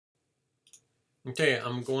Okay,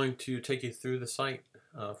 I'm going to take you through the site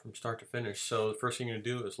from start to finish. So the first thing you're going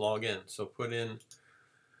to do is log in. So put in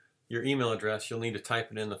your email address. You'll need to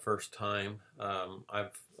type it in the first time.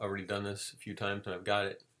 I've already done this a few times and I've got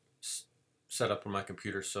it set up on my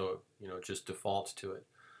computer so it just defaults to it.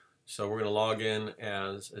 So we're going to log in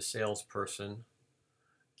as a salesperson,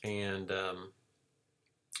 and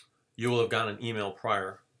you will have gotten an email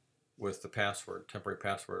prior with the password, temporary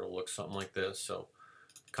password. It'll look something like this. So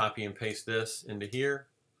copy and paste this into here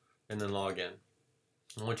and then log in.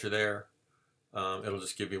 And once you're there, it'll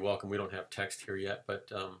just give you welcome. We don't have text here yet, but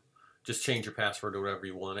just change your password to whatever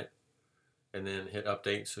you want it, and then hit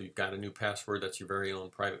update. So you've got a new password that's your very own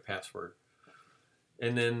private password.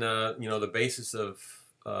 And then the basis of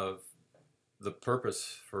the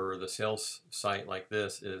purpose for the sales site like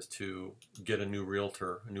this is to get a new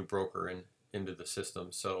realtor, a new broker into the system.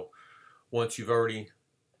 So once you've already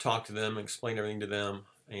talked to them, explained everything to them,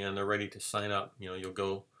 and they're ready to sign up, you'll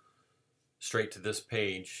go straight to this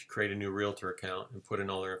page, create a new realtor account, and put in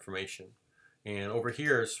all their information. And over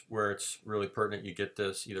here is where it's really pertinent. You get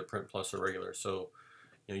this either print plus or regular. So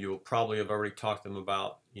you will probably have already talked to them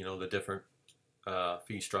about the different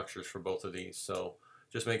fee structures for both of these. So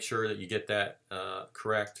just make sure that you get that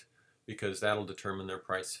correct, because that'll determine their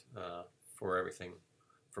price for everything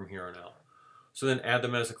from here on out. So then add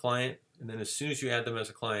them as a client, and then as soon as you add them as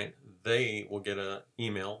a client, they will get an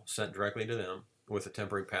email sent directly to them with a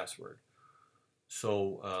temporary password.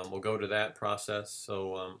 So we'll go to that process.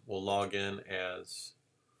 So we'll log in as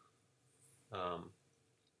a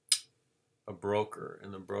broker,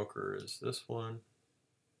 and the broker is this one.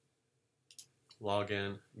 Log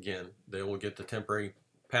in again. They will get the temporary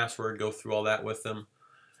password, go through all that with them,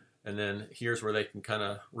 and then here's where they can kind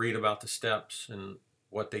of read about the steps and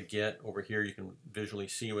what they get. Over here you can visually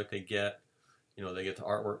see what they get. They get the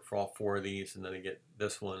artwork for all four of these, and then they get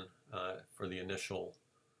this one for the initial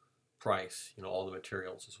price, all the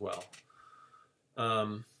materials as well.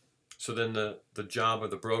 So then the job of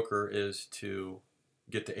the broker is to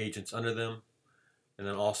get the agents under them, and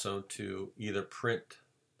then also to either print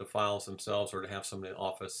the files themselves or to have somebody in the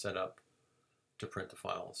office set up to print the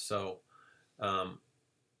files. So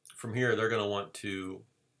from here they're going to want to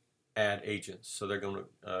add agents. So they're going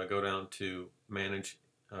to go down to manage,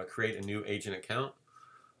 create a new agent account.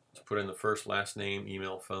 Just put in the first, last name,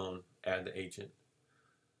 email, phone, add the agent.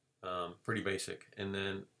 Pretty basic. And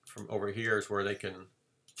then from over here is where they can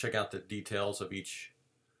check out the details of each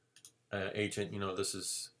agent. This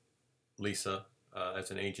is Lisa as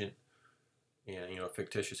an agent, and a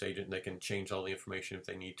fictitious agent. They can change all the information if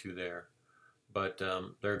they need to there. But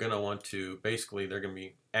they're going to want to, basically they're going to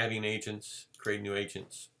be adding agents, creating new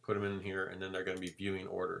agents, put them in here, and then they're going to be viewing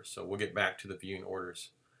orders. So we'll get back to the viewing orders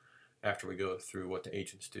after we go through what the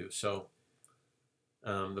agents do. So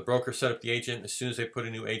the broker set up the agent. As soon as they put a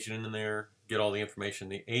new agent in there, get all the information,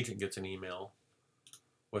 the agent gets an email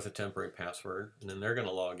with a temporary password, and then they're going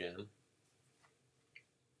to log in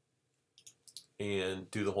and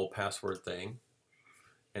do the whole password thing.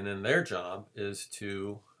 And then their job is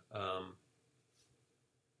to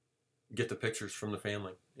get the pictures from the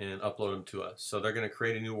family and upload them to us. So they're going to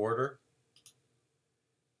create a new order.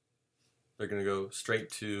 They're going to go straight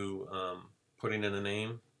to putting in a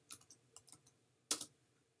name.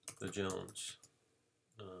 The Joneses,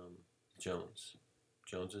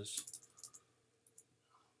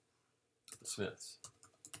 the Smiths,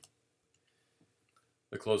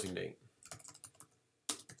 the closing date,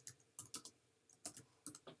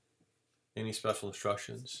 any special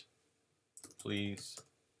instructions. Please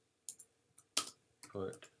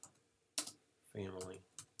put family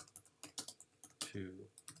to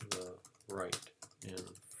the right in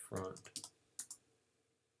front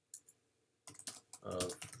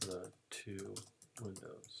of the two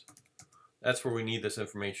windows. That's where we need this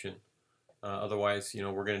information. Otherwise,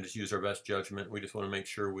 we're going to just use our best judgment. We just want to make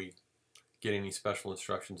sure we get any special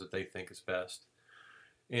instructions that they think is best.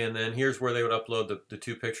 And then here's where they would upload the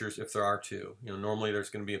two pictures, if there are two. Normally there's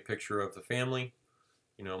going to be a picture of the family.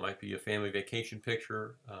 It might be a family vacation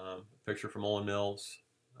picture, a picture from Olin Mills,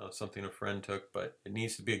 something a friend took, but it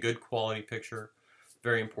needs to be a good quality picture.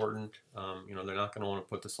 Very important. They're not going to want to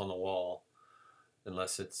put this on the wall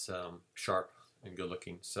unless it's sharp and good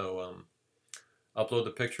looking. So upload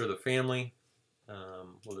the picture of the family.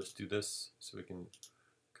 We'll just do this so we can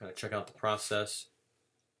kind of check out the process.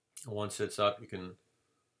 Once it's up, you can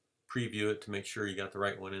preview it to make sure you got the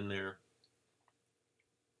right one in there.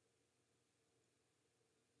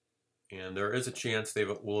 And there is a chance they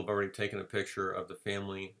will have already taken a picture of the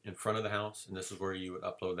family in front of the house, and this is where you would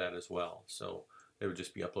upload that as well. So they would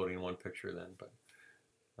just be uploading one picture then. But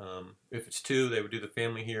If it's 2, they would do the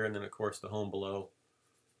family here, and then of course the home below.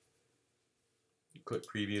 Click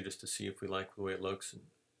preview just to see if we like the way it looks.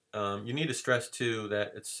 You need to stress too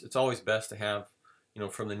that it's always best to have,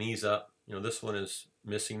 from the knees up. This one is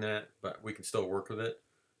missing that, but we can still work with it.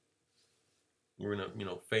 We're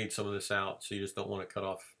gonna fade some of this out, so you just don't want to cut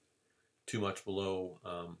off too much below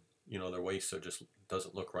their waist, so it just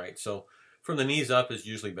doesn't look right. So from the knees up is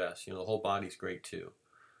usually best. The whole body's great too.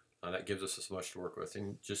 That gives us as much to work with,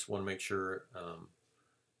 and just want to make sure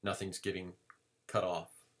nothing's getting cut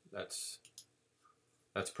off. That's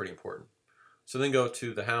pretty important. So then go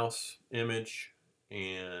to the house image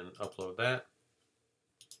and upload that.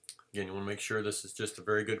 Again, you want to make sure this is just a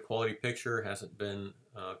very good quality picture. It hasn't been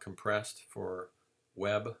compressed for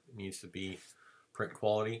web. It needs to be print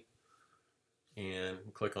quality. And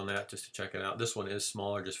click on that just to check it out. This one is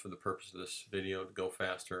smaller just for the purpose of this video to go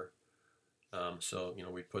faster. So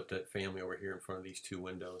we put that family over here in front of these 2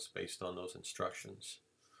 windows based on those instructions.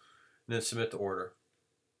 And then submit the order.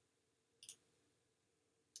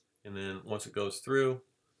 And then once it goes through,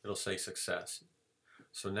 it'll say success.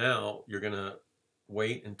 So now you're going to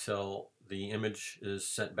wait until the image is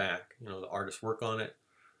sent back. The artists work on it,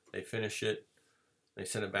 they finish it, they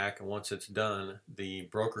send it back, and once it's done, the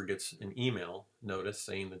broker gets an email notice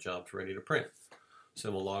saying the job's ready to print.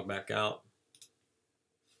 So we'll log back out,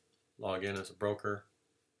 log in as a broker.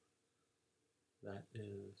 That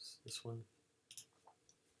is this one.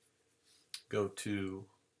 Go to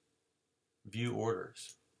view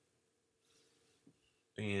orders,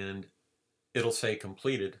 and it'll say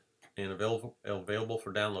completed and available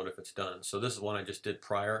for download if it's done. So this is one I just did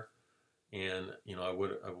prior, and I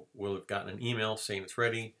will have gotten an email saying it's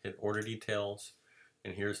ready. Hit order details,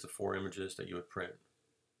 and here's the 4 images that you would print.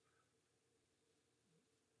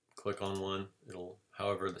 Click on one.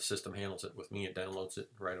 However the system handles it. With me, it downloads it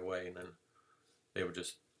right away, and then they would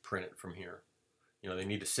just print it from here. They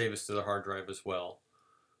need to save this to the hard drive as well.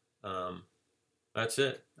 That's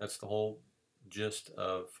it. That's the whole gist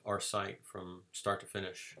of our site from start to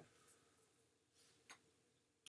finish.